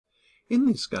In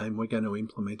this game, we're going to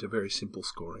implement a very simple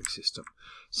scoring system.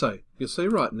 So you'll see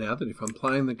right now that if I'm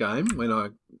playing the game, when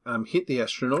I hit the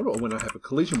astronaut or when I have a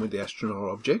collision with the astronaut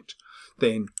object,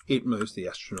 then it moves the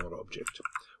astronaut object.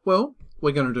 Well,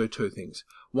 we're going to do two things.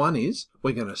 One is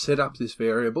we're going to set up this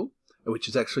variable, which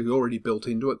is actually already built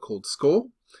into it, called score,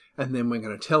 and then we're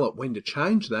going to tell it when to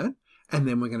change that, and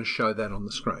then we're going to show that on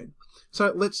the screen.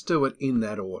 So let's do it in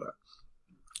that order.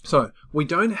 So we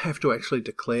don't have to actually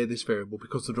declare this variable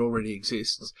because it already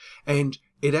exists, and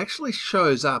it actually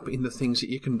shows up in the things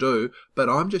that you can do, but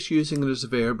I'm just using it as a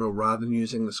variable rather than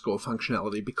using the score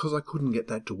functionality because I couldn't get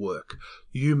that to work.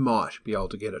 You might be able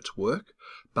to get it to work,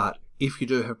 but if you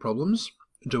do have problems,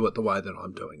 do it the way that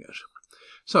I'm doing it.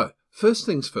 So first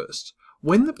things first,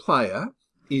 when the player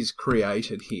is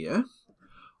created here,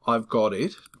 I've got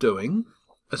it doing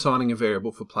assigning a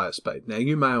variable for player speed. Now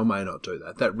you may or may not do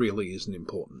that. That really isn't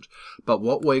important. But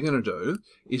what we're going to do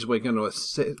is we're going to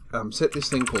set this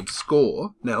thing called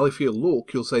score. Now if you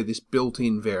look, you'll see this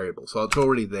built-in variable. So it's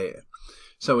already there.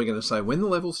 So we're going to say when the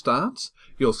level starts,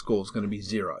 your score is going to be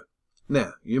 0.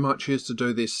 Now you might choose to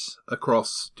do this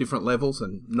across different levels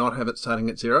and not have it starting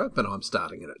at 0, but I'm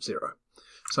starting it at 0.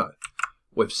 So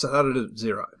we've started at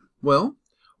 0. Well,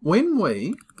 when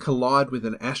we collide with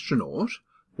an astronaut,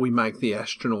 we make the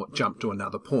astronaut jump to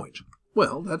another point.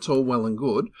 Well, that's all well and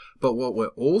good, but what we're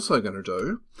also going to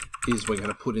do is we're going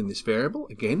to put in this variable,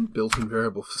 again, built-in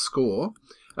variable for score,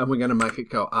 and we're going to make it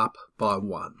go up by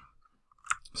 1.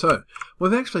 So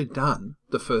we've actually done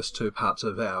the first two parts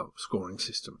of our scoring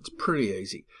system. It's pretty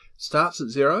easy. It starts at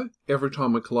 0. Every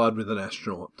time we collide with an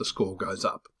astronaut, the score goes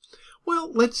up.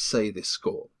 Well, let's see this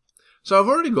score. So I've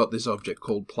already got this object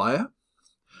called player,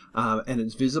 and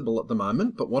it's visible at the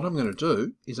moment, but what I'm going to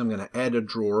do is I'm going to add a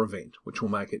draw event, which will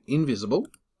make it invisible,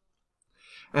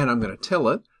 and I'm going to tell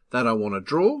it that I want to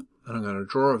draw, and I'm going to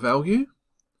draw a value,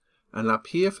 and up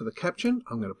here for the caption,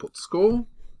 I'm going to put score,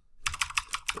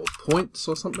 or points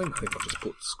or something. I think I'll just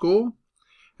put score,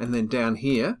 and then down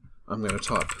here, I'm going to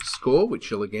type score, which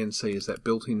you'll again see is that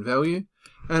built-in value,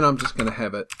 and I'm just going to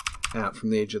have it out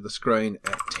from the edge of the screen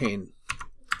at 10.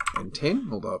 And 10,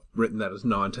 although I've written that as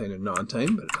 19 and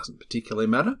 19, but it doesn't particularly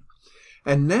matter.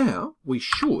 And now we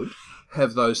should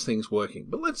have those things working,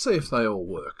 but let's see if they all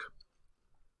work.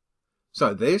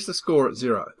 So there's the score at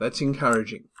 0. That's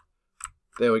encouraging.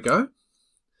 There we go.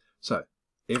 So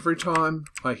every time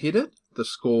I hit it, the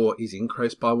score is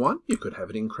increased by 1. You could have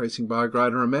it increasing by a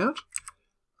greater amount.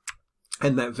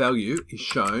 And that value is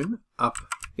shown up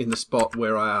in the spot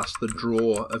where I asked the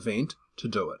draw event to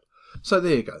do it. So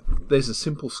there you go. There's a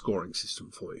simple scoring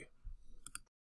system for you.